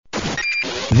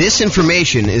This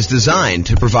information is designed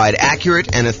to provide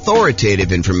accurate and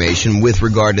authoritative information with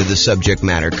regard to the subject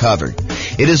matter covered.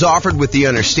 It is offered with the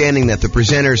understanding that the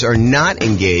presenters are not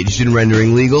engaged in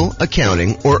rendering legal,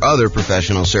 accounting, or other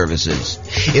professional services.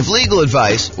 If legal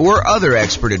advice or other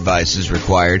expert advice is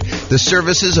required, the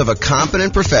services of a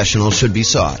competent professional should be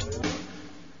sought.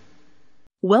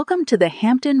 Welcome to the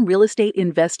Hampton Real Estate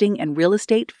Investing and Real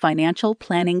Estate Financial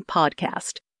Planning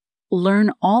Podcast.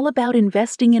 Learn all about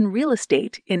investing in real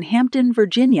estate in Hampton,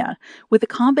 Virginia, with a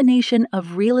combination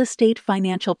of real estate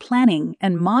financial planning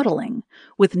and modeling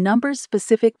with numbers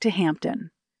specific to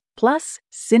Hampton, plus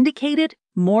syndicated,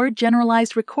 more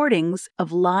generalized recordings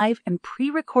of live and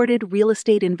pre-recorded real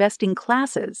estate investing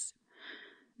classes.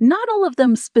 Not all of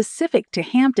them specific to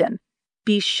Hampton.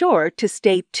 Be sure to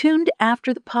stay tuned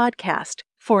after the podcast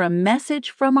for a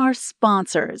message from our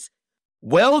sponsors.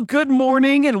 Well, good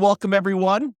morning and welcome,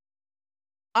 everyone.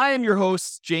 I am your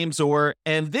host, James Orr,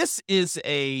 and this is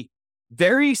a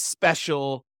very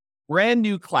special, brand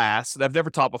new class that I've never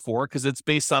taught before because it's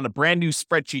based on a brand new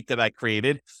spreadsheet that I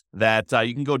created that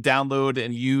you can go download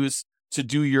and use to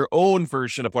do your own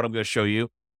version of what I'm going to show you.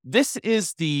 This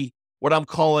is what I'm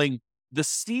calling the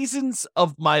Seasons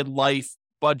of My Life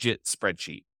budget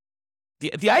spreadsheet.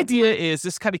 The idea is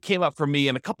this kind of came up for me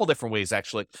in a couple different ways,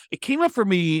 actually. It came up for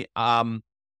me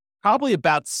probably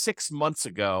about 6 months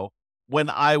ago when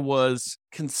I was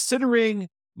considering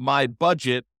my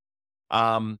budget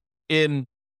in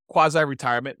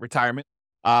quasi-retirement.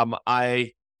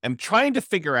 I am trying to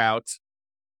figure out,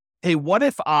 hey, what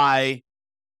if I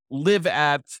live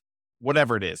at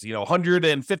whatever it is,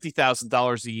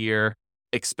 $150,000 a year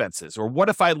expenses, or what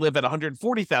if I live at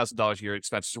 $140,000 a year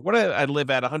expenses, or what if I live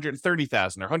at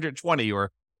 $130,000 or 120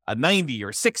 or a 90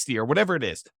 or 60 or whatever it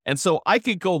is. And so I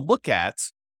could go look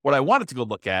at what I wanted to go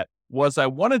look at was I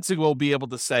wanted to go be able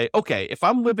to say, okay, if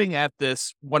I'm living at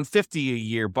this $150 a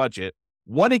year budget,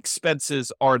 what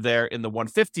expenses are there in the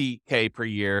 $150K per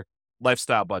year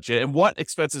lifestyle budget? And what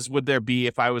expenses would there be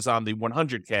if I was on the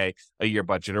 $100K a year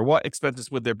budget? Or what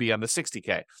expenses would there be on the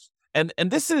 $60K? And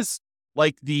this is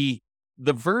like the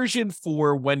version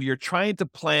for when you're trying to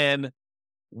plan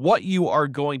what you are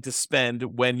going to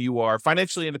spend when you are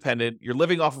financially independent, you're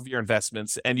living off of your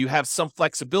investments, and you have some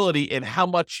flexibility in how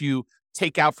much you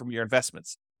take out from your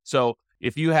investments. So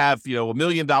if you have, $1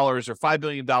 million or $5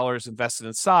 million invested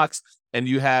in stocks, and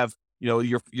you have,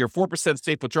 your 4%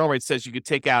 state withdrawal rate says you could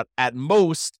take out at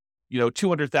most,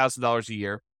 $200,000 a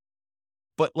year.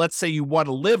 But let's say you want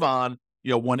to live on,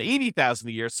 $180,000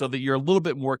 a year so that you're a little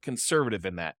bit more conservative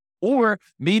in that. Or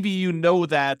maybe you know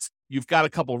that you've got a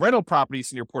couple rental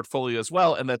properties in your portfolio as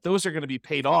well, and that those are going to be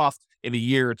paid off in a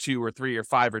year or 2 or 3 or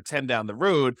 5 or 10 down the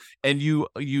road. And you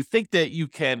think that you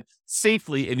can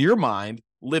safely, in your mind,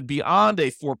 live beyond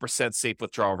a 4% safe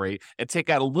withdrawal rate and take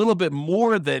out a little bit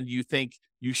more than you think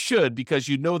you should, because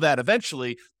you know that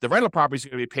eventually the rental properties are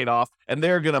going to be paid off and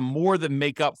they're going to more than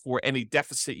make up for any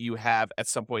deficit you have at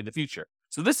some point in the future.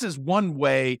 So this is one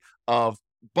way of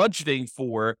budgeting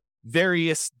for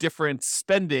various different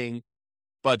spending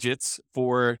budgets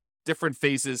for different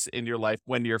phases in your life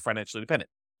when you're financially independent.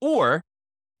 Or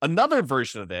another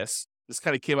version of this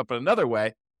kind of came up in another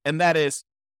way, and that is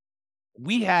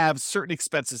we have certain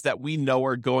expenses that we know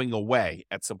are going away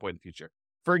at some point in the future.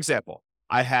 For example,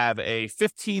 I have a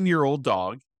 15-year-old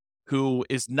dog who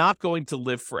is not going to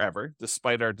live forever,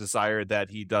 despite our desire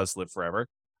that he does live forever.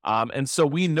 And so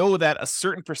we know that a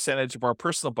certain percentage of our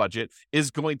personal budget is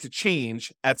going to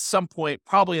change at some point,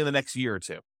 probably in the next year or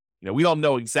two. We don't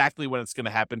know exactly when it's going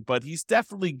to happen, but he's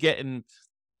definitely getting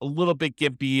a little bit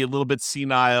gimpy, a little bit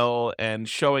senile, and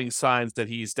showing signs that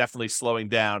he's definitely slowing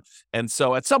down. And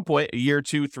so at some point, a year,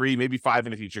 2, 3, maybe 5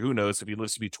 in the future, who knows if he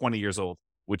lives to be 20 years old,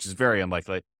 which is very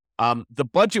unlikely. The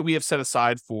budget we have set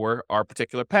aside for our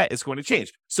particular pet is going to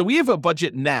change. So we have a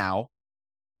budget now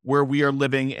where we are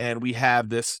living and we have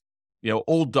this,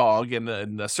 old dog and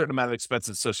a certain amount of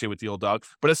expenses associated with the old dog.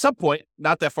 But at some point,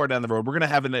 not that far down the road, we're going to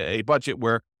have a budget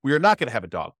where we are not going to have a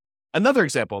dog. Another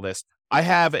example of this, I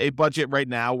have a budget right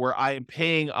now where I am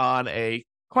paying on a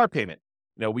car payment.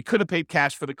 We could have paid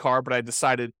cash for the car, but I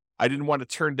decided I didn't want to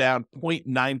turn down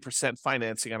 0.9%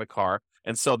 financing on a car.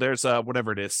 And so there's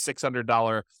whatever it is,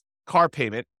 $600 car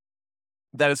payment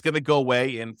that is going to go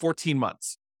away in 14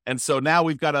 months. And so now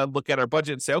we've got to look at our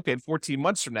budget and say, okay, in 14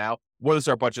 months from now, what does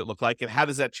our budget look like? And how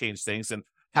does that change things? And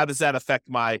how does that affect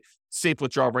my safe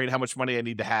withdrawal rate, how much money I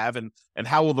need to have, and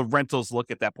how will the rentals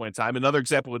look at that point in time? Another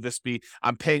example would just be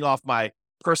I'm paying off my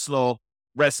personal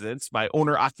residence, my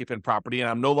owner-occupant property, and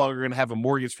I'm no longer going to have a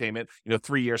mortgage payment,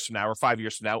 3 years from now or 5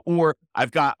 years from now. Or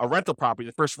I've got a rental property.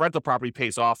 The first rental property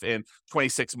pays off in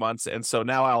 26 months, and so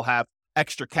now I'll have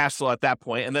extra cash flow at that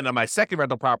point. And then on my second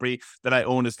rental property that I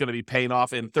own is going to be paying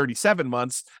off in 37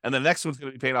 months. And the next one's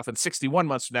going to be paying off in 61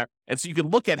 months from now. And so you can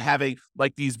look at having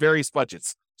like these various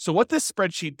budgets. So what this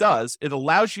spreadsheet does, it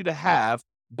allows you to have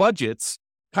budgets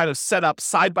kind of set up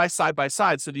side by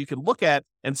side so that you can look at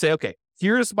and say, okay,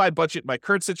 here's my budget, my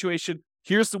current situation.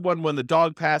 Here's the one when the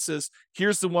dog passes.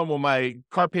 Here's the one when my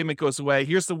car payment goes away.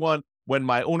 Here's the one when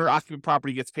my owner-occupant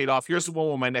property gets paid off. Here's the one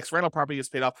when my next rental property gets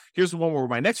paid off. Here's the one where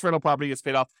my next rental property gets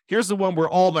paid off. Here's the one where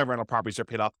all my rental properties are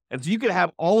paid off. And so you can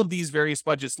have all of these various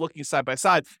budgets looking side by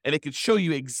side, and it can show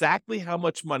you exactly how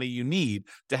much money you need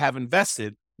to have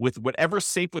invested with whatever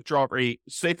safe withdrawal rate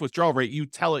you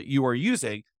tell it you are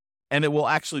using. And it will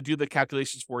actually do the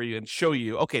calculations for you and show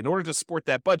you, okay, in order to support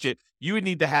that budget, you would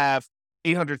need to have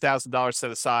 $800,000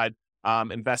 set aside,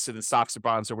 invested in stocks or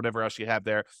bonds or whatever else you have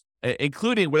there,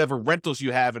 including whatever rentals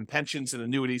you have and pensions and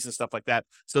annuities and stuff like that.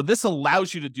 So this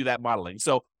allows you to do that modeling.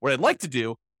 So what I'd like to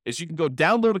do is you can go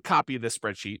download a copy of this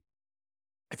spreadsheet.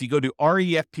 If you go to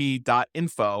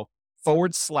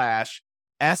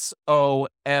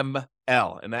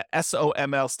refp.info/SOML, and that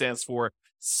SOML stands for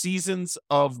Seasons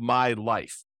of My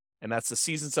Life. And that's the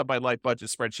Seasons of My Life budget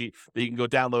spreadsheet that you can go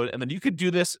download. And then you could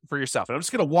do this for yourself. And I'm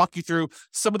just going to walk you through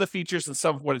some of the features and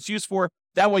some of what it's used for.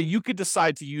 That way you could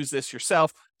decide to use this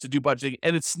yourself to do budgeting.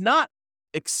 And it's not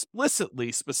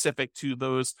explicitly specific to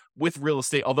those with real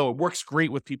estate, although it works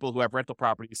great with people who have rental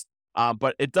properties.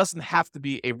 But it doesn't have to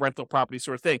be a rental property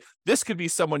sort of thing. This could be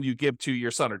someone you give to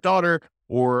your son or daughter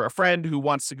or a friend who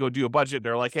wants to go do a budget.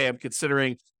 They're like, hey, I'm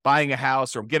considering buying a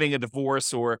house, or I'm getting a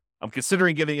divorce, or I'm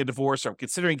considering getting a divorce, or I'm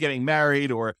considering getting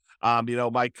married, or,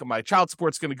 my child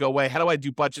support's going to go away. How do I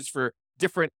do budgets for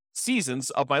different seasons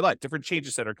of my life, different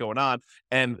changes that are going on?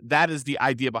 And that is the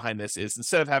idea behind this, is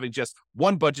instead of having just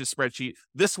one budget spreadsheet,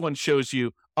 this one shows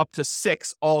you up to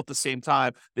 6 all at the same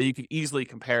time that you can easily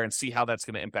compare and see how that's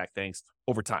going to impact things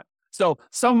over time. So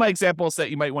some of my examples that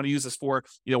you might want to use this for,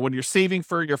 when you're saving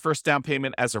for your first down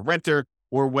payment as a renter,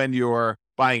 or when you're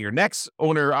buying your next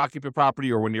owner-occupant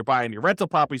property, or when you're buying your rental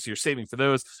property, so you're saving for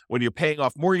those. When you're paying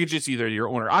off mortgages, either your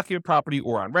owner-occupant property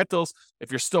or on rentals. If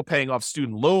you're still paying off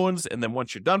student loans, and then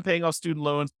once you're done paying off student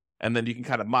loans, and then you can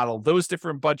kind of model those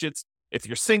different budgets. If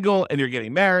you're single and you're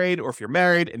getting married, or if you're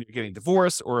married and you're getting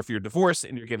divorced, or if you're divorced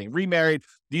and you're getting remarried,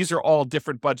 these are all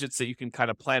different budgets that you can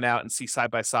kind of plan out and see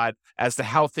side by side as to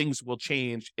how things will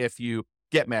change if you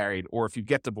get married, or if you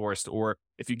get divorced, or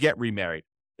if you get remarried.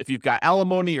 If you've got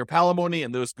alimony or palimony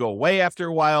and those go away after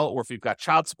a while, or if you've got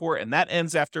child support and that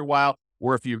ends after a while,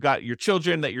 or if you've got your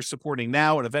children that you're supporting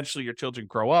now and eventually your children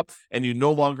grow up and you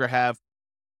no longer have,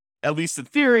 at least in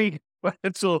theory,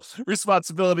 financial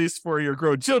responsibilities for your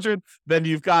grown children, then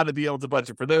you've got to be able to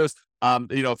budget for those.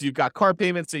 If you've got car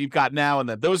payments that you've got now and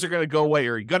that those are going to go away,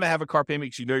 or you're going to have a car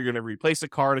payment because you're going to replace a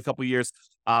car in a couple of years,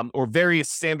 or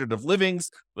various standard of livings,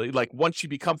 like once you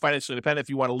become financially independent, if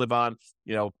you want to live on,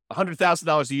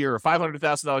 $100,000 a year, or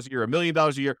 $500,000 a year, $1 million a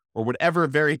year, or whatever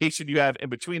variation you have in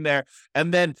between there.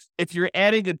 And then if you're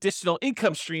adding additional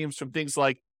income streams from things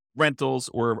like rentals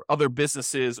or other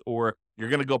businesses, or you're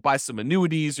going to go buy some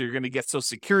annuities, or you're going to get Social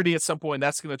Security at some point,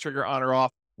 that's going to trigger on or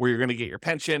off, where you're going to get your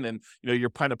pension. And, you're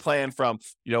kind of plan from,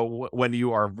 when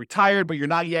you are retired, but you're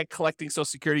not yet collecting Social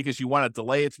Security because you want to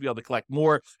delay it to be able to collect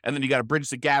more. And then you got to bridge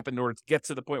the gap in order to get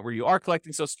to the point where you are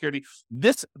collecting Social Security.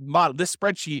 This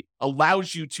spreadsheet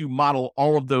allows you to model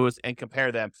all of those and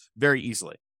compare them very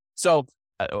easily. So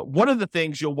one of the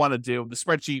things you'll want to do, the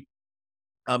spreadsheet,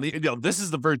 this is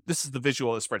the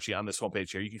visual of the spreadsheet on this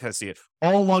homepage here. You can kind of see it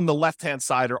all along the left-hand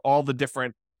side are all the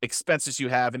different expenses you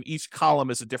have, and each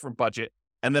column is a different budget.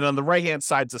 And then on the right-hand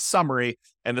side is a summary,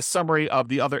 and the summary of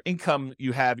the other income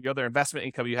you have, your other investment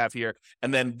income you have here.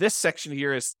 And then this section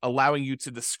here is allowing you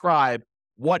to describe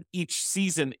what each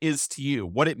season is to you,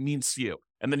 what it means to you.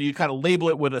 And then you kind of label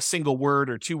it with a single word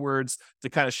or 2 words to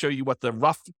kind of show you what the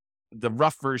rough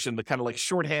version, the kind of like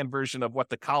shorthand version of what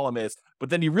the column is.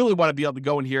 But then you really want to be able to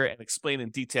go in here and explain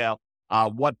in detail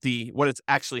what is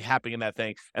actually happening in that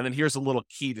thing. And then here's a little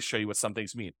key to show you what some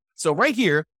things mean. So right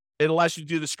here, it allows you to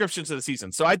do descriptions of the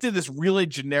season. So I did this really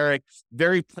generic,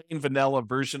 very plain vanilla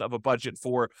version of a budget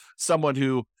for someone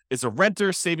who is a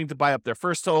renter saving to buy up their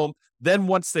first home. Then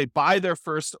once they buy their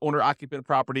first owner-occupant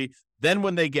property, then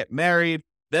when they get married,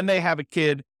 then they have a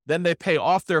kid, then they pay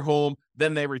off their home,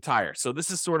 then they retire. So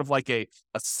this is sort of like a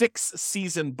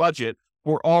 6-season budget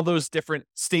for all those different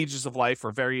stages of life,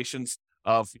 or variations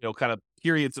of, kind of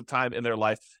periods of time in their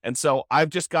life. And so I've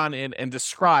just gone in and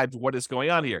described what is going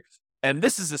on here. And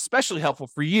this is especially helpful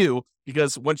for you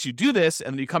because once you do this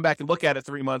and you come back and look at it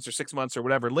 3 months or 6 months or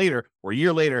whatever later, or a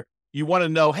year later, you want to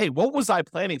know, hey, what was I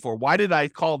planning for? Why did I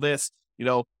call this,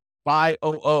 buy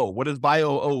OO. What does buy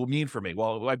OO mean for me?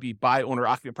 Well, it might be buy owner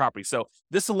occupant property. So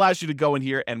this allows you to go in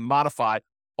here and modify.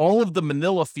 All of the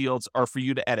manila fields are for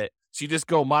you to edit. So you just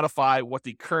go modify what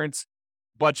the current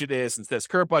budget is. And says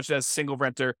current budget as single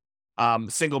renter,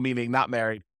 single meaning not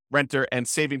married, renter, and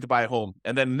saving to buy a home.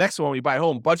 And then the next one, we buy a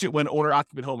home, budget when owner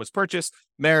occupant home is purchased,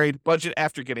 married, budget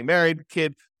after getting married,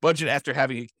 kid, budget after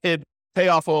having a kid, pay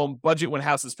off home, budget when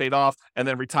house is paid off, and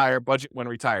then retire, budget when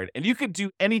retired. And you can do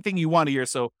anything you want here.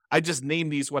 So I just name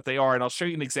these what they are, and I'll show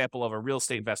you an example of a real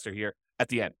estate investor here at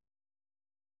the end.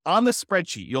 On the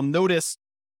spreadsheet, you'll notice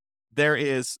there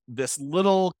is this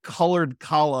little colored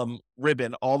column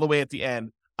ribbon all the way at the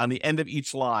end on the end of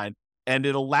each line, and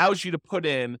it allows you to put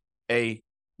in a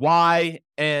Y,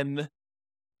 N,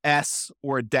 S,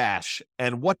 or a dash.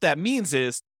 And what that means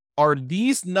is, are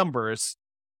these numbers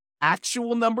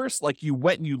actual numbers, like you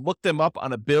went and you looked them up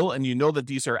on a bill and you know that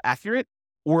these are accurate?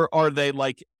 Or are they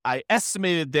like, I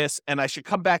estimated this and I should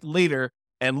come back later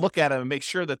and look at them and make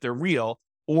sure that they're real?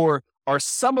 Or are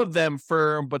some of them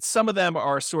firm, but some of them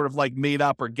are sort of like made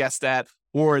up or guessed at,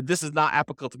 or this is not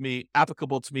applicable to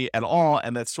me at all,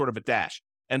 and that's sort of a dash.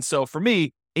 And so for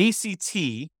me, ACT,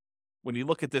 when you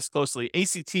look at this closely,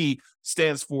 ACT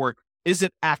stands for, is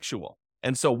it actual?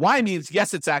 And so Y means,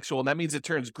 yes, it's actual, and that means it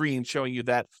turns green, showing you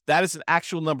that that is an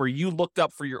actual number you looked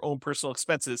up for your own personal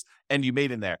expenses and you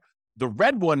made in there. The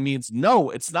red one means,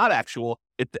 no, it's not actual,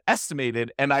 it's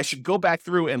estimated, and I should go back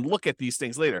through and look at these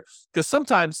things later. Because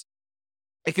sometimes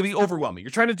it can be overwhelming. You're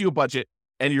trying to do a budget,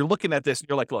 and you're looking at this, and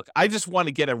you're like, look, I just want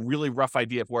to get a really rough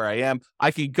idea of where I am.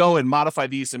 I can go and modify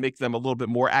these and make them a little bit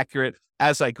more accurate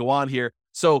as I go on here.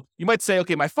 So you might say,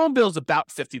 okay, my phone bill is about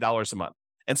 $50 a month.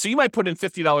 And so you might put in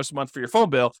 $50 a month for your phone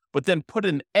bill, but then put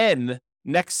an N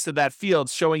next to that field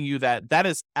showing you that that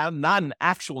is not an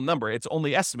actual number. It's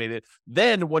only estimated.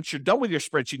 Then once you're done with your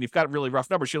spreadsheet and you've got really rough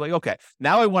numbers, you're like, okay,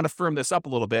 now I want to firm this up a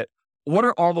little bit. What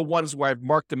are all the ones where I've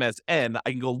marked them as N?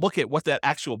 I can go look at what that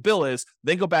actual bill is,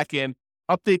 then go back in,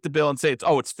 update the bill and say it's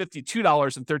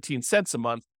 $52.13 a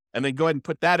month. And then go ahead and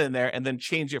put that in there and then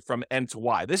change it from N to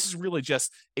Y. This is really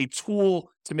just a tool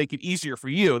to make it easier for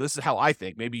you. This is how I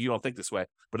think. Maybe you don't think this way,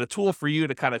 but a tool for you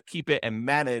to kind of keep it and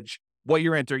manage what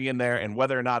you're entering in there and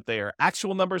whether or not they are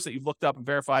actual numbers that you've looked up and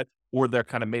verified or they're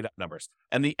kind of made up numbers.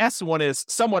 And the S one is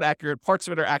somewhat accurate. Parts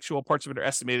of it are actual, parts of it are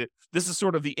estimated. This is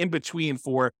sort of the in-between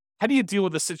for how do you deal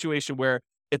with a situation where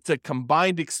it's a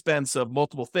combined expense of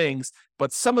multiple things,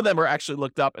 but some of them are actually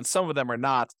looked up and some of them are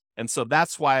not. And so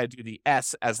that's why I do the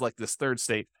S as like this third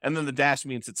state. And then the dash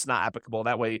means it's not applicable.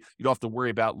 That way you don't have to worry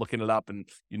about looking it up and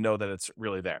you know that it's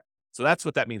really there. So that's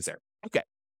what that means there. Okay.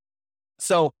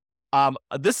 So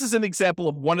this is an example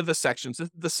of one of the sections. This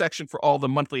is the section for all the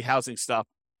monthly housing stuff.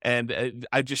 And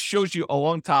I just showed you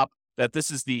along top that this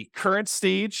is the current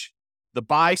stage, the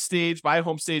buy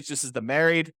home stage. This is the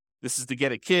married. This is to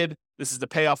get a kid. This is the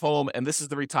pay off home. And this is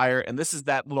the retire. And this is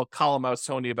that little column I was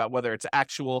telling you about, whether it's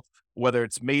actual, whether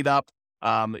it's made up,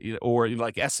 or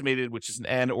like estimated, which is an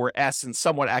N, or S and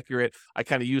somewhat accurate. I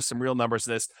kind of use some real numbers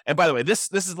in this. And by the way, this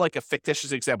is like a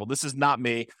fictitious example. This is not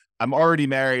me. I'm already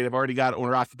married. I've already got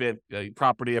owner occupant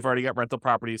property. I've already got rental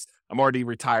properties. I'm already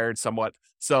retired somewhat.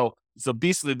 So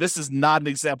basically, this is not an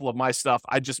example of my stuff.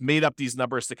 I just made up these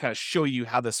numbers to kind of show you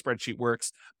how the spreadsheet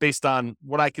works based on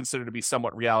what I consider to be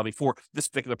somewhat reality for this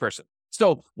particular person.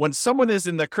 So when someone is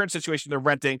in the current situation, they're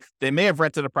renting, they may have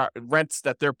rented rents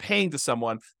that they're paying to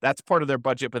someone. That's part of their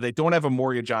budget, but they don't have a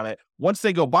mortgage on it. Once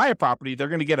they go buy a property, they're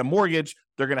going to get a mortgage.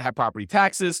 They're going to have property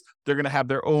taxes. They're going to have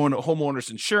their own homeowner's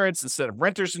insurance instead of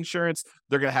renter's insurance.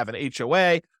 They're going to have an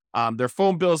HOA. Their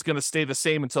phone bill is going to stay the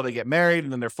same until they get married,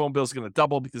 and then their phone bill is going to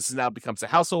double because it now becomes a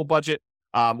household budget.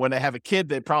 When they have a kid,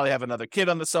 they probably have another kid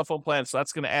on the cell phone plan, so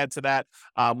that's going to add to that.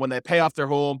 When they pay off their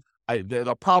home,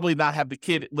 they'll probably not have the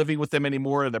kid living with them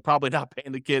anymore. They're probably not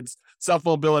paying the kid's cell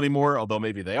phone bill anymore, although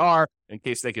maybe they are, in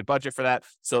case they could budget for that.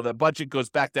 So the budget goes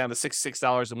back down to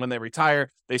 $66, and when they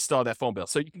retire, they still have that phone bill.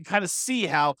 So you can kind of see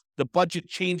how the budget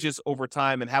changes over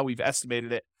time and how we've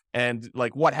estimated it. And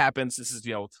like what happens, this is,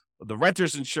 the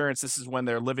renter's insurance, this is when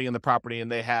they're living in the property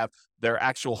and they have their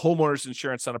actual homeowner's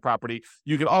insurance on a property.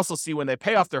 You can also see when they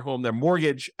pay off their home, their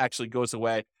mortgage actually goes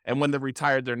away. And when they're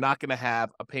retired, they're not going to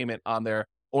have a payment on their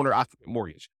owner-occupant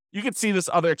mortgage. You can see this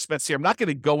other expense here. I'm not going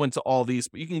to go into all these,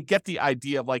 but you can get the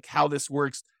idea of like how this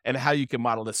works and how you can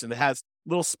model this. And it has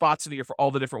little spots in here for all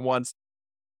the different ones.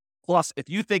 Plus, if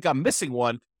you think I'm missing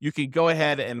one, you can go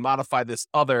ahead and modify this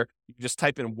other. You can just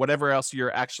type in whatever else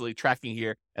you're actually tracking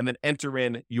here and then enter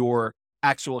in your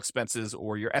actual expenses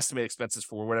or your estimated expenses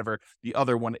for whatever the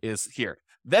other one is here.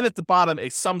 Then at the bottom,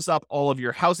 it sums up all of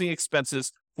your housing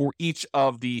expenses for each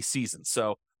of the seasons.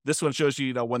 So this one shows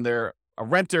you, when there a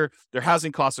renter, their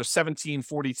housing costs are 17,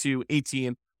 42,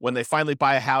 18. When they finally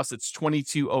buy a house, it's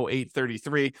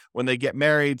 220833. When they get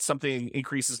married, something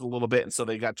increases a little bit, and so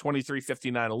they got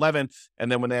 235911.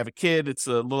 And then when they have a kid, it's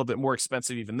a little bit more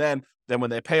expensive even then. Then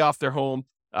when they pay off their home,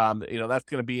 that's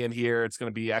going to be in here. It's going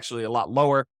to be actually a lot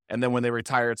lower. And then when they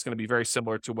retire, it's going to be very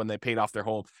similar to when they paid off their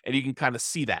home. And you can kind of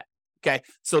see that. Okay.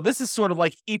 So this is sort of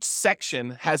like each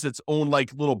section has its own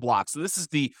like little block. So this is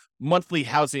the monthly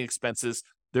housing expenses.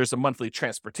 There's a monthly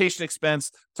transportation expense.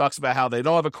 Talks about how they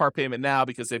don't have a car payment now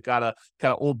because they've got a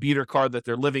kind of old beater car that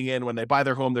they're living in. When they buy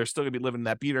their home, they're still going to be living in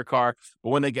that beater car. But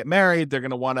when they get married, they're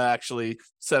going to want to actually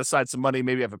set aside some money,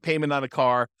 maybe have a payment on a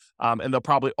car. And they'll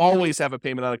probably always have a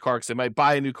payment on a car because they might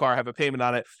buy a new car, have a payment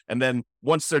on it. And then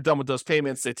once they're done with those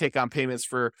payments, they take on payments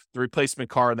for the replacement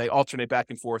car and they alternate back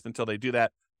and forth until they do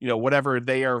that. Whatever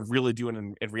they are really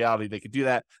doing in reality, they could do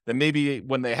that. Then maybe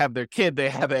when they have their kid, they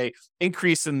have a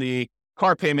increase in the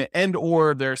car payment and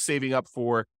or they're saving up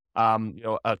for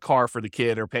a car for the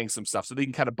kid or paying some stuff. So they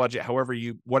can kind of budget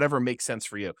whatever makes sense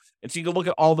for you. And so you can look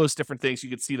at all those different things. You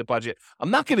can see the budget.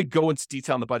 I'm not going to go into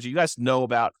detail on the budget. You guys know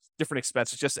about different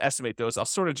expenses. Just estimate those. I'll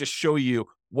sort of just show you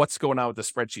what's going on with the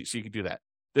spreadsheet so you can do that.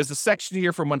 There's a section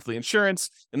here for monthly insurance.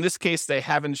 In this case, they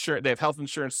have health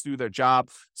insurance through their job.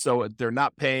 So they're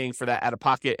not paying for that out of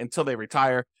pocket until they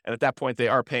retire. And at that point, they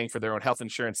are paying for their own health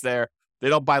insurance there. They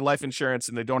don't buy life insurance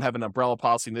and they don't have an umbrella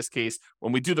policy in this case.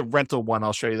 When we do the rental one,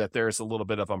 I'll show you that there's a little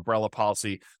bit of umbrella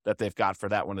policy that they've got for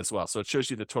that one as well. So it shows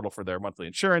you the total for their monthly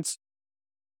insurance.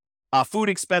 Food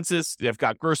expenses, they've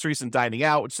got groceries and dining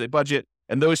out, which they budget.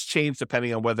 And those change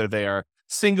depending on whether they are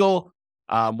single,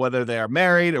 whether they are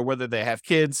married, or whether they have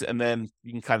kids. And then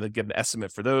you can kind of get an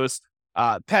estimate for those.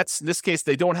 Pets, in this case,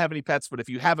 they don't have any pets, but if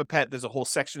you have a pet, there's a whole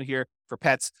section here for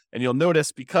pets. And you'll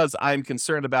notice because I'm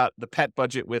concerned about the pet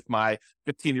budget with my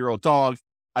 15-year-old dog,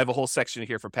 I have a whole section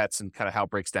here for pets and kind of how it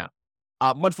breaks down.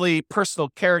 Monthly personal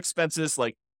care expenses,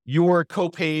 like your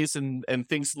copays and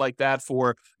things like that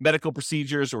for medical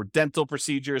procedures or dental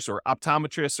procedures or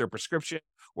optometrists or prescription,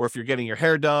 or if you're getting your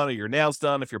hair done or your nails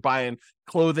done, if you're buying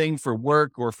clothing for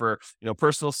work or for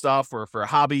personal stuff or for a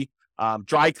hobby.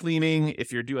 Dry cleaning,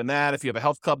 if you're doing that, if you have a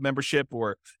health club membership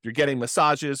or you're getting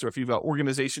massages or if you've got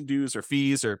organization dues or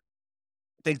fees or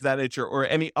things of that nature, or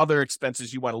any other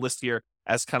expenses you want to list here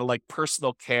as kind of like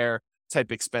personal care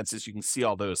type expenses, you can see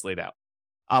all those laid out.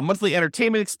 Monthly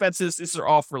entertainment expenses, these are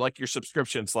all for like your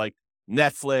subscriptions like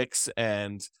Netflix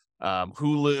and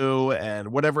Hulu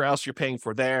and whatever else you're paying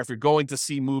for there. If you're going to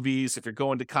see movies, if you're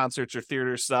going to concerts or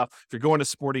theater stuff, if you're going to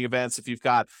sporting events, if you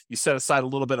set aside a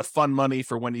little bit of fun money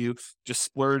for when you just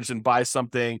splurge and buy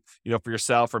something, for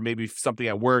yourself or maybe something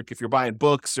at work, if you're buying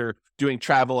books or doing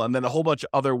travel, and then a whole bunch of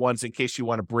other ones in case you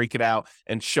want to break it out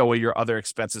and show where your other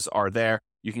expenses are there.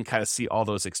 You can kind of see all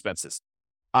those expenses.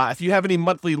 If you have any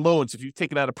monthly loans, if you've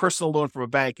taken out a personal loan from a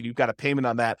bank and you've got a payment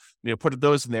on that, put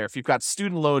those in there. If you've got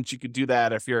student loans, you could do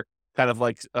that. If you're kind of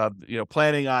like,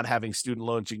 planning on having student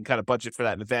loans, you can kind of budget for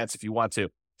that in advance if you want to.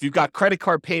 If you've got credit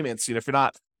card payments, if you're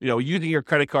not, using your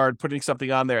credit card, putting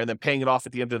something on there and then paying it off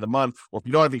at the end of the month, or if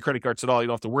you don't have any credit cards at all, you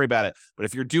don't have to worry about it. But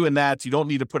if you're doing that, you don't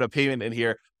need to put a payment in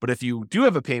here. But if you do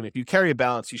have a payment, if you carry a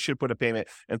balance, you should put a payment.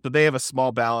 And so they have a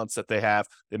small balance that they have.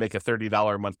 They make a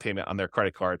 $30 a month payment on their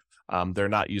credit card. They're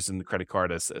not using the credit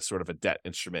card as sort of a debt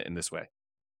instrument in this way.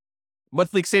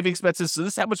 Monthly saving expenses. So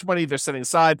this is how much money they're setting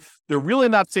aside. They're really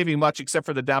not saving much except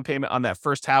for the down payment on that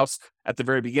first house at the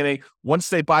very beginning. Once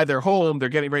they buy their home, they're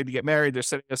getting ready to get married. They're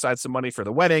setting aside some money for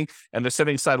the wedding, and they're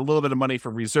setting aside a little bit of money for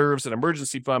reserves and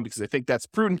emergency fund because they think that's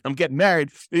prudent. I'm getting married.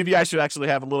 Maybe I should actually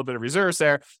have a little bit of reserves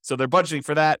there. So they're budgeting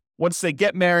for that. Once they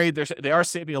get married, they are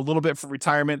saving a little bit for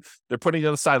retirement. They're putting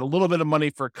aside a little bit of money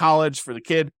for college for the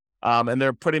kid. And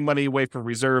they're putting money away for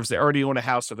reserves. They already own a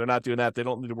house, so they're not doing that. They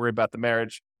don't need to worry about the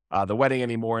marriage, the wedding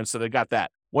anymore. And so they got that.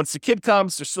 Once the kid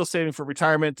comes, they're still saving for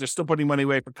retirement. They're still putting money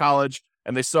away for college,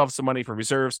 and they still have some money for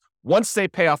reserves. Once they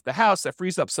pay off the house, that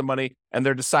frees up some money, and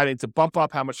they're deciding to bump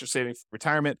up how much they're saving for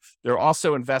retirement. They're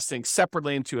also investing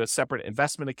separately into a separate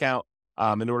investment account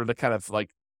in order to kind of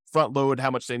like front load how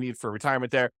much they need for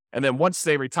retirement there. And then once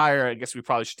they retire, I guess we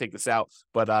probably should take this out,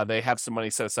 but they have some money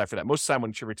set aside for that. Most of the time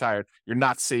when you're retired, you're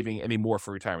not saving any more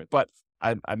for retirement. But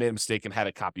I made a mistake and had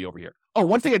a copy over here. Oh,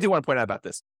 one thing I do want to point out about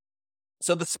this.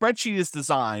 So the spreadsheet is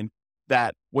designed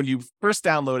that when you first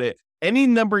download it, any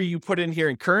number you put in here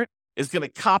in current is going to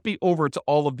copy over to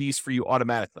all of these for you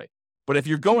automatically. But if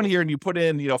you're going here and you put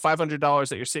in, $500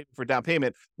 that you're saving for down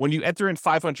payment, when you enter in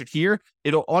 500 here,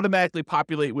 it'll automatically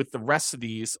populate with the rest of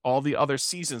these, all the other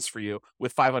seasons for you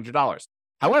with $500.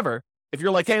 However, If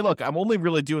you're like, hey, look, I'm only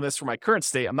really doing this for my current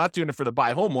state, I'm not doing it for the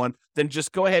buy home one, then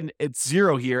just go ahead and it's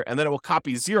 0 here, and then it will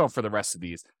copy 0 for the rest of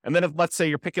these. And then if, let's say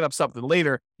you're picking up something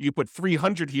later, you put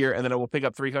 300 here, and then it will pick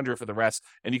up 300 for the rest,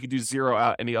 and you can do 0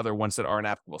 out any other ones that aren't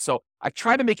applicable. So I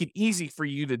try to make it easy for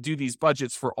you to do these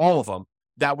budgets for all of them.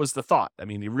 That was the thought. I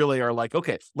mean, you really are like,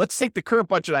 okay, let's take the current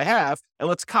budget I have and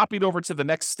let's copy it over to the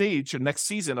next stage or next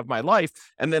season of my life.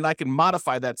 And then I can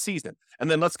modify that season. And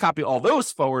then let's copy all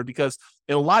those forward, because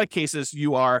in a lot of cases,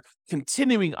 you are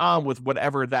continuing on with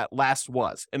whatever that last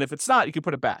was. And if it's not, you can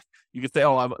put it back. You could say,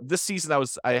 oh, this season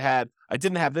I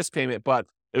didn't have this payment, but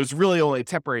it was really only a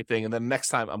temporary thing. And then next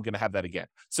time I'm going to have that again.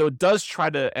 So it does try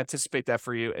to anticipate that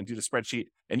for you and do the spreadsheet,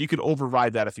 and you can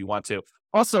override that if you want to.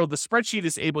 Also, the spreadsheet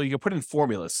is able, you can put in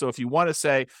formulas. So if you want to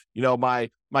say, my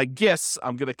gifts,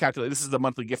 I'm going to calculate, this is the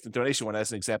monthly gift and donation one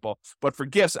as an example. But for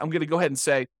gifts, I'm going to go ahead and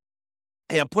say,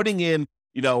 hey, I'm putting in,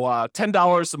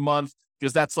 $10 a month,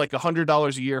 because that's like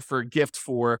 $100 a year for a gift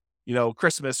for,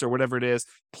 Christmas or whatever it is.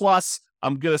 Plus,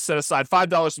 I'm going to set aside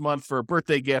 $5 a month for a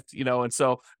birthday gift, and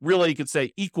so really you could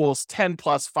say equals 10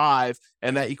 plus 5,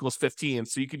 and that equals 15.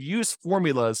 So you could use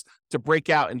formulas to break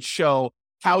out and show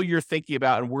how you're thinking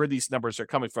about and where these numbers are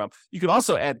coming from. You can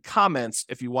also add comments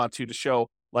if you want to show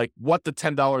like what the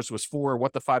 $10 was for,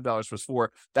 what the $5 was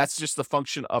for. That's just the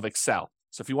function of Excel.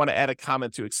 So if you want to add a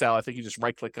comment to Excel, I think you just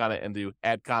right click on it and do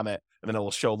add comment, and then it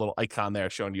will show a little icon there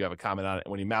showing you have a comment on it.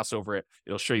 And when you mouse over it,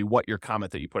 it'll show you what your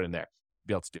comment that you put in there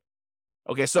be able to do.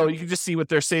 Okay, so you can just see what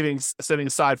they're setting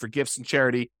aside for gifts and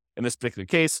charity in this particular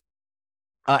case.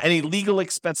 Any legal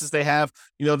expenses they have,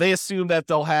 they assume that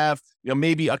they'll have,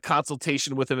 maybe a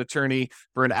consultation with an attorney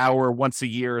for an hour once a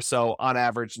year or so on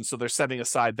average. And so they're setting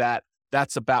aside that.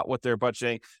 That's about what they're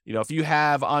budgeting. If you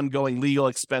have ongoing legal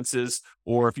expenses,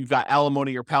 or if you've got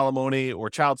alimony or palimony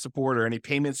or child support, or any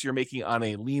payments you're making on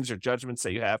any liens or judgments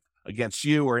that you have against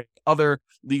you, or other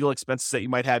legal expenses that you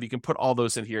might have, you can put all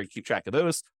those in here and keep track of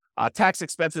those. Tax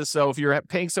expenses. So if you're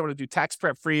paying someone to do tax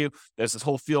prep for you, there's this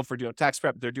whole field for doing tax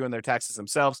prep. They're doing their taxes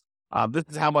themselves. This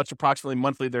is how much approximately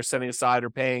monthly they're setting aside or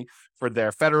paying for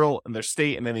their federal and their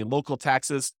state and any local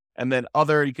taxes. And then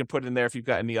other, you can put in there if you've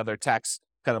got any other tax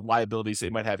kind of liabilities that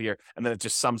you might have here. And then it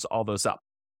just sums all those up.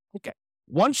 Okay.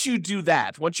 Once you do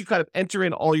that, once you kind of enter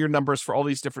in all your numbers for all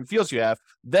these different fields you have,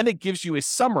 then it gives you a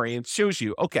summary and shows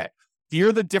you, okay, here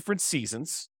are the different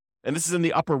seasons. And this is in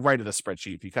the upper right of the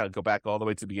spreadsheet. If you kind of go back all the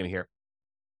way to the beginning here.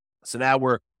 So now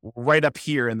we're right up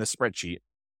here in the spreadsheet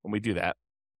when we do that.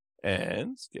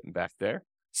 And it's getting back there.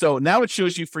 So now it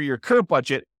shows you for your current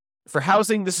budget. For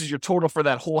housing, this is your total for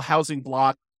that whole housing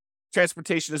block.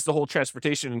 Transportation is the whole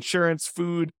transportation, insurance,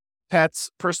 food, pets,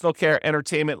 personal care,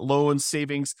 entertainment, loans,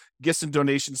 savings, gifts and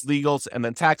donations, legals, and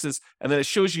then taxes. And then it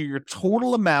shows you your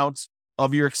total amount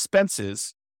of your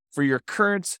expenses for your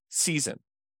current season.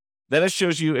 Then it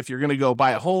shows you if you're going to go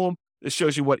buy a home, it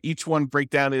shows you what each one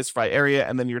breakdown is by area,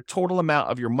 and then your total amount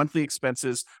of your monthly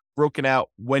expenses broken out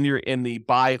when you're in the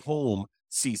buy home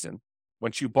season,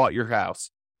 once you bought your house.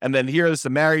 And then here's the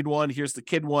married one, here's the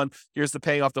kid one, here's the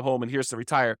paying off the home, and here's the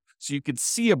retire. So you can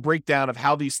see a breakdown of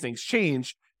how these things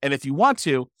change. And if you want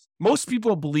to, most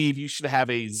people believe you should have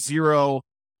a 0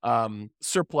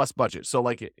 surplus budget. So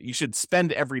like you should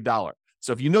spend every dollar.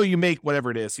 So if you make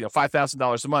whatever it is,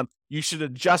 $5,000 a month, you should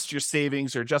adjust your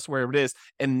savings or adjust wherever it is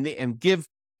and give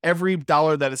every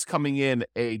dollar that is coming in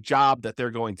a job that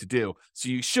they're going to do. So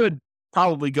you should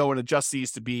probably go and adjust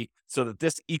these to be so that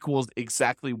this equals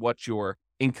exactly what your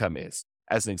income is,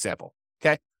 as an example.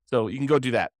 Okay. So you can go do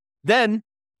that. Then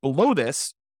below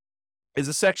this is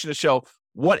a section to show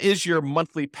what is your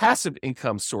monthly passive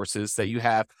income sources that you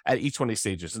have at each one of these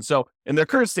stages. And so in their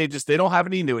current stages, they don't have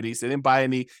any annuities. They didn't buy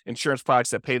any insurance products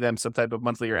that pay them some type of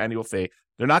monthly or annual fee.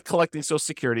 They're not collecting Social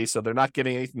Security, so they're not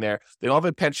getting anything there. They don't have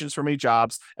any pensions from any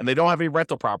jobs, and they don't have any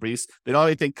rental properties. They don't have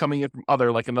anything coming in from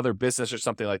like another business or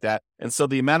something like that. And so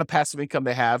the amount of passive income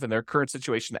they have in their current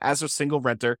situation as a single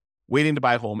renter waiting to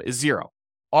buy a home is 0.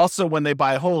 Also, when they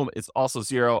buy a home, it's also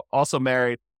 0. Also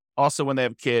married. Also, when they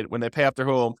have a kid, when they pay off their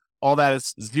home, all that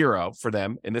is 0 for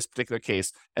them in this particular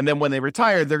case. And then when they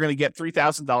retire, they're going to get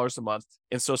 $3,000 a month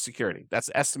in Social Security. That's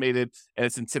estimated, and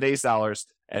it's in today's dollars.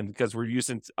 And because we're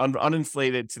using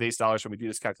uninflated today's dollars when we do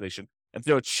this calculation. And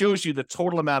so it shows you the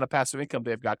total amount of passive income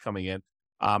they've got coming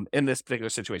in this particular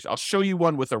situation. I'll show you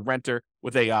one with a renter,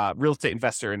 with a real estate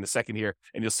investor in a second here,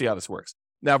 and you'll see how this works.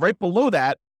 Now, right below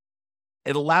that,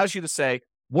 it allows you to say,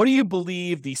 what do you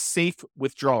believe the safe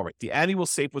withdrawal rate, the annual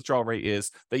safe withdrawal rate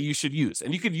is that you should use?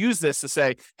 And you could use this to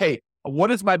say, hey,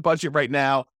 what is my budget right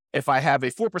now? if I have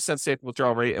a 4% safe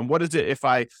withdrawal rate? And what is it if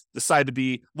I decide to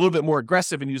be a little bit more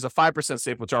aggressive and use a 5%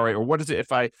 safe withdrawal rate? Or what is it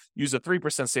if I use a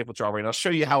 3% safe withdrawal rate? And I'll show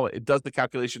you how it does the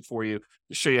calculation for you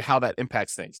to show you how that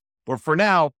impacts things. But for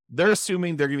now, they're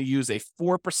assuming they're going to use a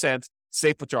 4%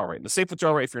 safe withdrawal rate. And the safe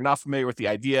withdrawal rate, if you're not familiar with the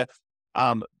idea,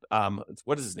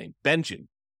 what is his name? Benjamin.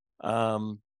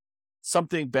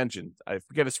 Something Benjamin. I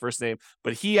forget his first name,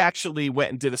 but he actually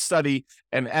went and did a study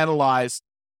and analyzed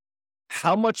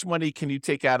how much money can you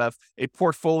take out of a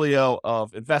portfolio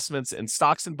of investments in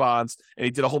stocks and bonds. And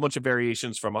he did a whole bunch of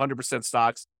variations from 100%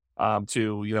 stocks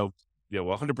to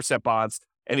 100% bonds.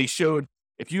 And he showed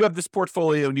if you have this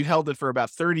portfolio and you held it for about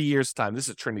 30 years time, this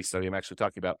is a Trinity study I'm actually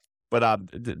talking about, but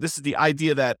this is the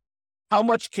idea that how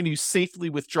much can you safely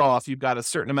withdraw if you've got a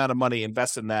certain amount of money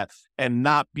invest in that and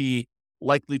not be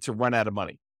likely to run out of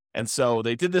money. And so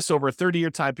they did this over a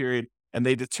 30-year time period, and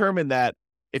they determined that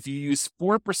if you use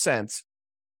 4%,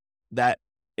 that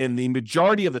in the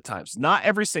majority of the times, not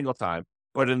every single time,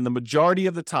 but in the majority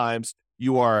of the times,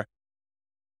 you are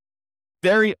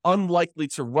very unlikely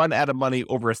to run out of money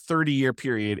over a 30-year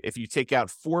period if you take out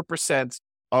 4%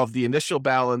 of the initial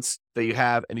balance that you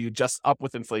have and you adjust up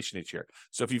with inflation each year.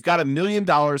 So if you've got $1 million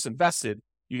invested,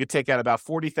 you could take out about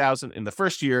 $40,000 in the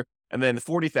first year, and then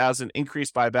 $40,000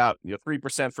 increased by about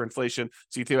 3% for inflation.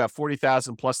 So you think about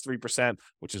 $40,000 plus 3%,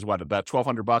 which is what, about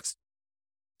 $1,200 bucks.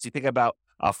 So you think about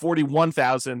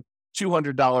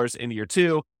 $41,200 in year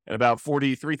two, and about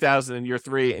 $43,000 in year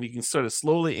three, and you can sort of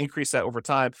slowly increase that over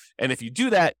time. And if you do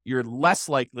that, you're less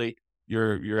likely,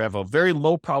 you have a very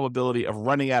low probability of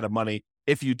running out of money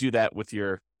if you do that with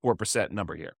your 4%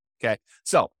 number here. Okay.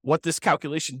 So what this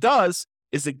calculation does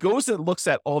is it goes and looks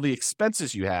at all the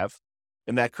expenses you have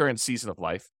in that current season of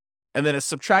life, and then it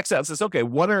subtracts out and says, okay,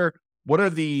 what are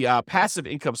the passive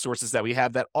income sources that we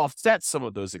have that offset some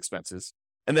of those expenses?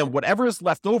 And then whatever is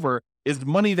left over is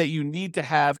money that you need to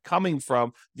have coming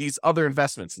from these other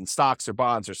investments in stocks or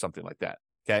bonds or something like that.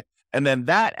 Okay. And then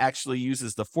that actually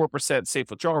uses the 4% safe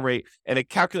withdrawal rate, and it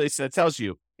calculates and it tells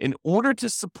you, in order to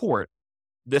support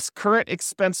this current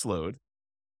expense load,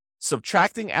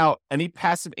 subtracting out any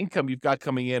passive income you've got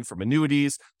coming in from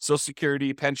annuities, Social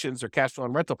Security, pensions, or cash flow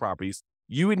and rental properties,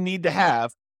 you would need to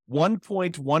have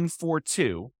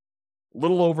 $1.142, a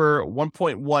little over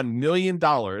 $1.1 million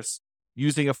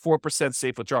using a 4%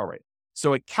 safe withdrawal rate.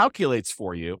 So it calculates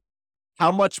for you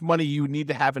how much money you need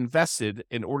to have invested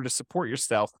in order to support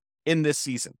yourself in this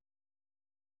season.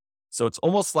 So it's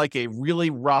almost like a really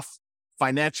rough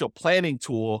financial planning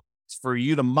tool for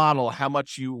you to model how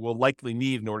much you will likely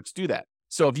need in order to do that.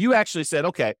 So if you actually said,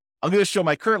 okay, I'm going to show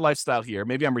my current lifestyle here.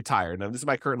 Maybe I'm retired. Now, this is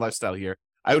my current lifestyle here.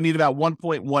 I would need about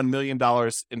 $1.1 million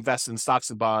invested in stocks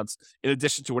and bonds in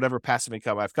addition to whatever passive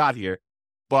income I've got here.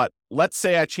 But let's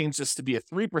say I change this to be a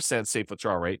 3% safe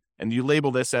withdrawal rate, and you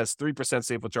label this as 3%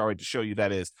 safe withdrawal rate to show you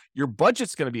that is. Your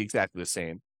budget's going to be exactly the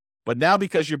same. But now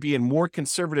because you're being more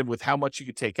conservative with how much you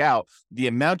could take out, the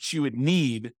amount you would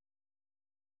need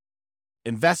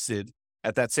invested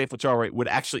at that safe withdrawal rate would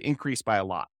actually increase by a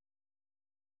lot.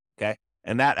 Okay.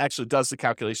 And that actually does the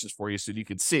calculations for you. So you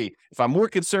can see if I'm more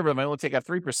conservative, I only take out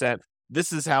 3%,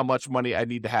 this is how much money I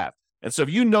need to have. And so if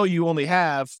you know you only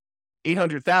have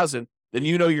 800,000, then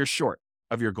you know you're short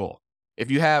of your goal.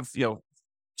 If you have, $2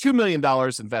 million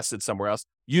invested somewhere else,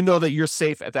 you know that you're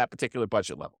safe at that particular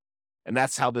budget level. And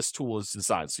that's how this tool is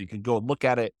designed. So you can go look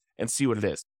at it and see what it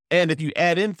is. And if you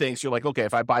add in things, you're like, okay,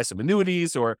 if I buy some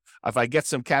annuities or if I get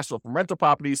some cash flow from rental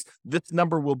properties, this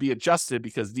number will be adjusted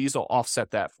because these will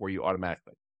offset that for you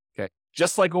automatically. Okay.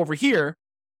 Just like over here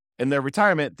in their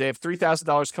retirement, they have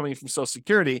 $3,000 coming from Social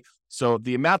Security. So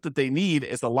the amount that they need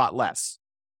is a lot less.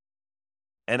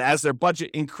 And as their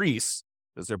budget increase,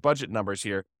 as their budget numbers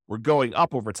here were going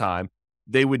up over time,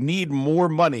 they would need more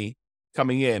money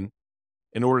coming in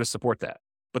order to support that.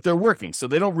 But they're working, so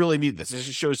they don't really need this. It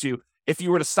just shows you if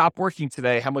you were to stop working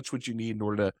today, how much would you need in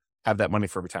order to have that money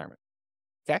for retirement?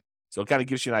 Okay, so it kind of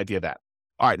gives you an idea of that.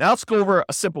 All right, now let's go over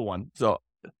a simple one. So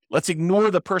let's ignore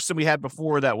the person we had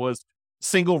before that was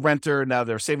single renter. Now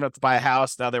they're saving up to buy a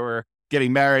house. Now they were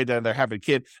getting married and they're having a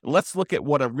kid. Let's look at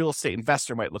what a real estate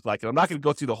investor might look like. And I'm not going to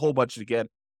go through the whole budget again,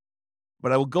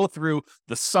 but I will go through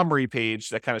the summary page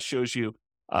that kind of shows you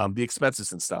the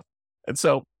expenses and stuff. And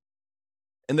so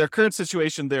in their current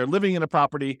situation, they're living in a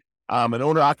property, an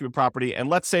owner-occupant property, and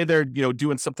let's say they're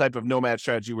doing some type of nomad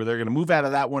strategy where they're going to move out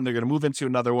of that one, they're going to move into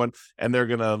another one, and they're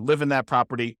going to live in that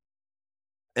property,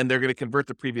 and they're going to convert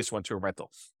the previous one to a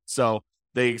rental. So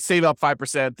They save up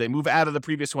 5%, they move out of the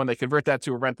previous one, they convert that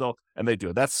to a rental, and they do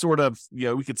it. That's sort of,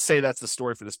 we could say that's the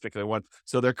story for this particular one.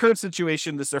 So their current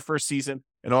situation, this is their first season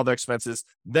and all their expenses.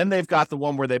 Then they've got the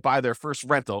one where they buy their first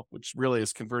rental, which really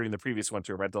is converting the previous one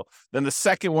to a rental. Then the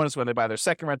second one is when they buy their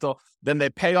second rental. Then they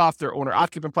pay off their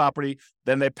owner-occupant property.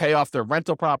 Then they pay off their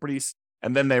rental properties,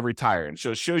 and then they retire. And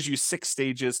so it shows you 6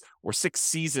 stages or 6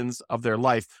 seasons of their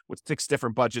life with 6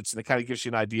 different budgets, and it kind of gives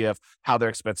you an idea of how their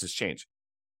expenses change.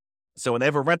 So when they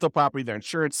have a rental property, their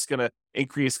insurance is going to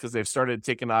increase because they've started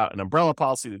taking out an umbrella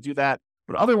policy to do that.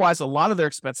 But otherwise, a lot of their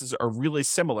expenses are really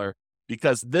similar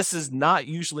because this is not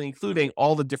usually including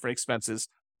all the different expenses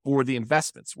for the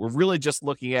investments. We're really just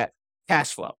looking at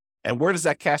cash flow. And where does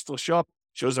that cash flow show up?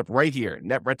 Shows up right here,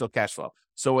 net rental cash flow.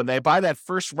 So when they buy that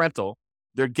first rental,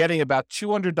 they're getting about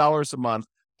 $200 a month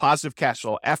positive cash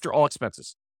flow after all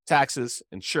expenses, taxes,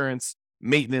 insurance,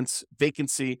 maintenance,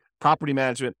 vacancy, property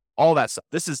management, all that stuff.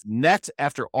 This is net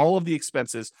after all of the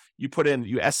expenses you put in.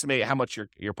 You estimate how much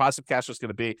your positive cash flow is going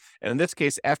to be. And in this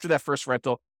case, after that first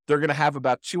rental, they're going to have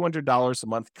about $200 a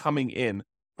month coming in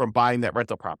from buying that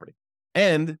rental property.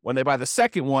 And when they buy the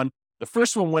second one, the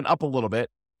first one went up a little bit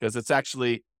because it's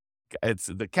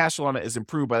the cash flow on it is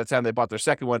improved by the time they bought their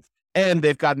second one. And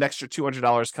they've got an extra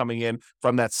 $200 coming in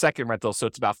from that second rental. So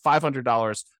it's about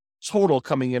 $500 total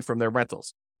coming in from their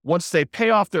rentals. Once they pay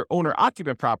off their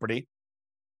owner-occupant property,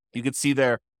 you can see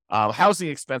their housing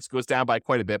expense goes down by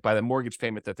quite a bit by the mortgage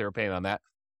payment that they were paying on that.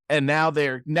 And now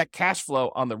their net cash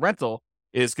flow on the rental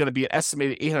is going to be an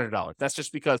estimated $800. That's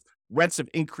just because rents have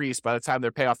increased by the time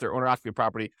they pay off their owner-occupant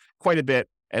property quite a bit.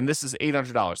 And this is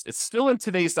 $800. It's still in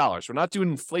today's dollars. We're not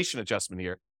doing inflation adjustment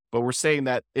here, but we're saying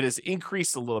that it has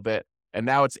increased a little bit. And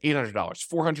now it's $800,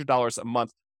 $400 a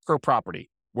month per property,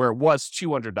 where it was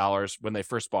 $200 when they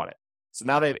first bought it. So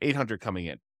now they have $800 coming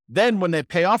in. Then when they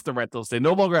pay off the rentals, they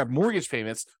no longer have mortgage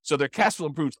payments. So their cash flow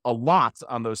improves a lot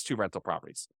on those 2 rental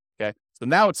properties. Okay. So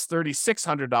now it's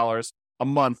 $3,600 a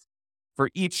month for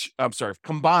each,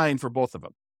 combined for both of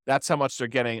them. That's how much they're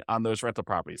getting on those rental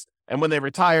properties. And when they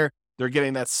retire, they're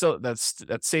getting that same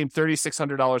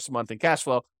 $3,600 a month in cash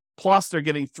flow, plus they're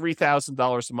getting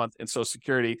 $3,000 a month in Social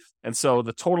Security. And so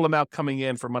the total amount coming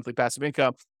in for monthly passive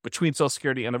income between Social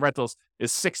Security and the rentals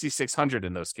is $6,600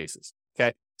 in those cases.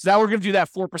 Okay. So now we're going to do that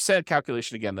 4%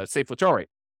 calculation again, the safe withdrawal rate.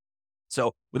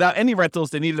 So without any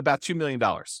rentals, they needed about $2 million.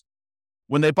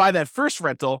 When they buy that first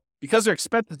rental, because their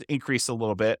expenses increase a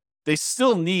little bit, they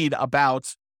still need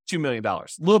about $2 million, a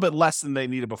little bit less than they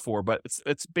needed before, but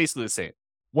it's basically the same.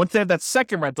 Once they have that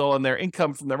second rental and their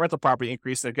income from their rental property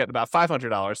increase, they're getting about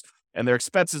 $500, and their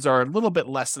expenses are a little bit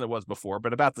less than it was before,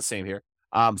 but about the same here.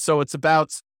 So it's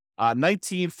about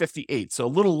 $1,958, so a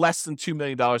little less than $2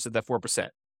 million at that 4%.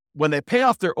 When they pay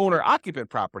off their owner-occupant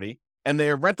property and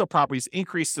their rental properties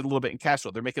increased a little bit in cash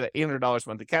flow, they're making that $800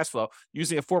 monthly cash flow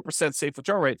using a 4% safe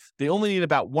withdrawal rate. They only need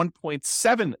about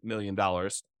 $1.7 million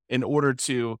in order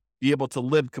to be able to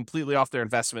live completely off their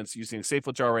investments using a safe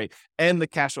withdrawal rate and the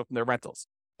cash flow from their rentals.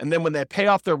 And then when they pay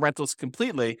off their rentals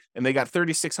completely and they got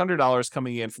 $3,600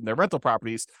 coming in from their rental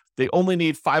properties, they only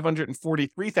need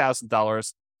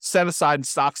 $543,000 set aside in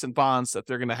stocks and bonds that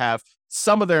they're going to have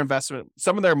some of their investment,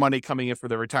 some of their money coming in for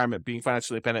their retirement, being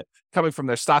financially independent, coming from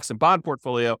their stocks and bond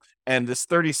portfolio, and this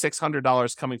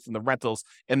 $3,600 coming from the rentals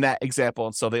in that example.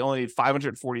 And so they only need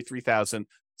 $543,000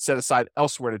 set aside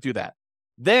elsewhere to do that.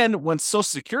 Then when Social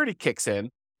Security kicks in,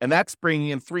 and that's bringing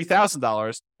in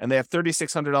 $3,000, and they have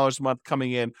 $3,600 a month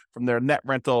coming in from their net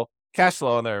rental cash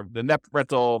flow on net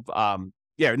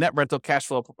rental cash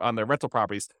flow on their rental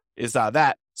properties is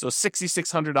that. So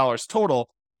 $6,600 total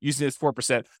using this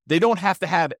 4%. They don't have to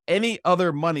have any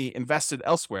other money invested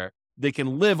elsewhere. They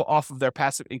can live off of their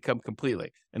passive income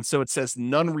completely. And so it says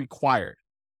none required.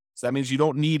 So that means you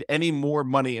don't need any more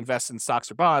money invested in stocks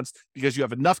or bonds because you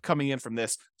have enough coming in from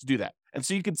this to do that. And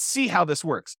so you can see how this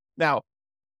works. Now,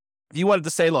 if you wanted to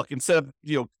say, look, instead of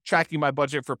tracking my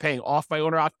budget for paying off my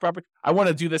owner-occupied property, I want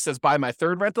to do this as buy my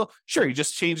third rental. Sure, you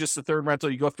just change this to third rental.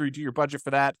 You go through, do your budget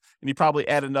for that, and you probably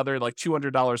add another like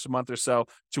 $200 a month or so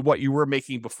to what you were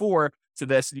making before to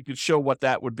this, and you can show what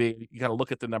that would be. You got to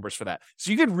look at the numbers for that.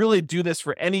 So you could really do this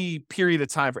for any period of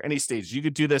time, for any stage. You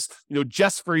could do this,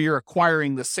 just for your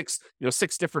acquiring the six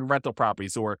different rental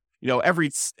properties, or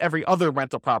every other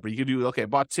rental property. You could do, okay,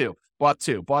 bought two,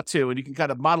 and you can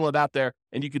kind of model it out there,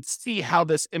 and you could see how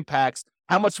this impacts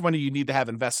how much money you need to have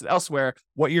invested elsewhere,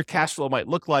 what your cash flow might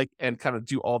look like, and kind of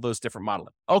do all those different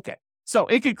modeling. Okay, so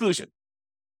in conclusion,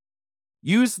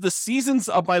 use the Seasons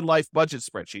of My Life budget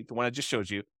spreadsheet, the one I just showed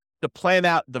you, to plan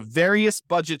out the various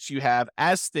budgets you have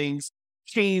as things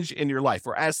change in your life,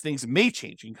 or as things may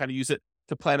change. You can kind of use it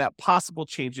to plan out possible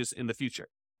changes in the future.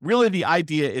 really the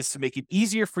idea is to make it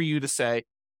easier for you to say,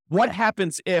 what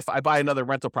happens if I buy another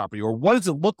rental property? Or what does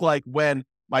it look like when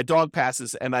my dog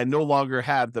passes and I no longer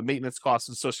have the maintenance costs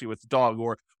associated with the dog?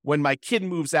 Or when my kid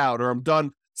moves out, or I'm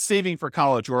done saving for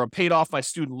college, or I'm paid off my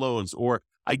student loans, or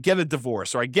I get a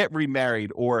divorce, or I get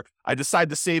remarried, or I decide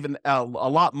to save a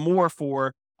lot more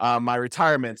for my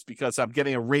retirement because I'm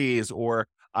getting a raise, or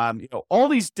all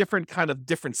these different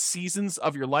seasons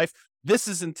of your life. This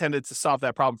is intended to solve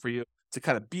that problem for you, to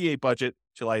kind of be a budget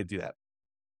to allow you to do that.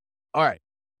 All right.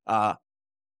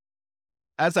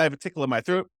 As I have a tickle in my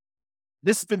throat,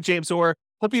 this has been James Orr.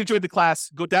 Hope you enjoyed the class.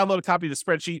 Go download a copy of the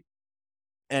spreadsheet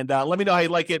and let me know how you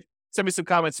like it. Send me some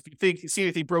comments if you see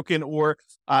anything broken or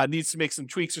needs to make some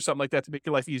tweaks or something like that to make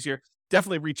your life easier.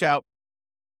 Definitely reach out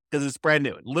because it's brand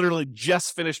new. Literally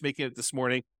just finished making it this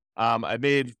morning. I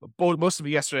made most of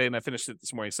it yesterday and I finished it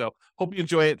this morning. So hope you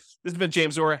enjoy it. This has been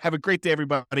James Orr. Have a great day,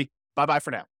 everybody. Bye-bye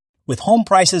for now. With home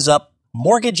prices up,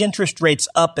 mortgage interest rates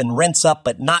up, and rents up,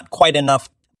 but not quite enough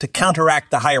to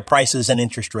counteract the higher prices and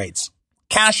interest rates,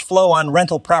 cash flow on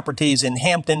rental properties in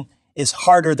Hampton is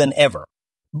harder than ever.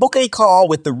 Book a call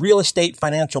with the Real Estate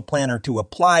Financial Planner to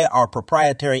apply our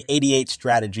proprietary 88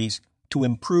 strategies to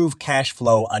improve cash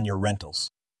flow on your rentals.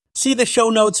 See the show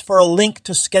notes for a link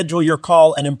to schedule your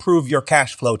call and improve your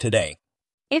cash flow today.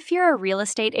 If you're a real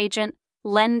estate agent,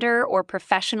 lender, or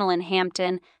professional in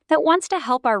Hampton that wants to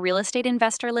help our real estate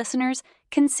investor listeners,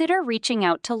 consider reaching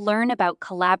out to learn about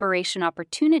collaboration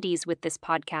opportunities with this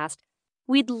podcast.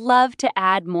 We'd love to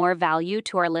add more value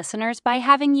to our listeners by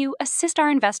having you assist our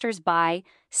investors buy,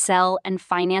 sell, and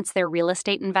finance their real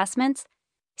estate investments.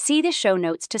 See the show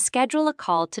notes to schedule a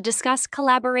call to discuss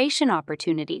collaboration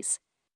opportunities.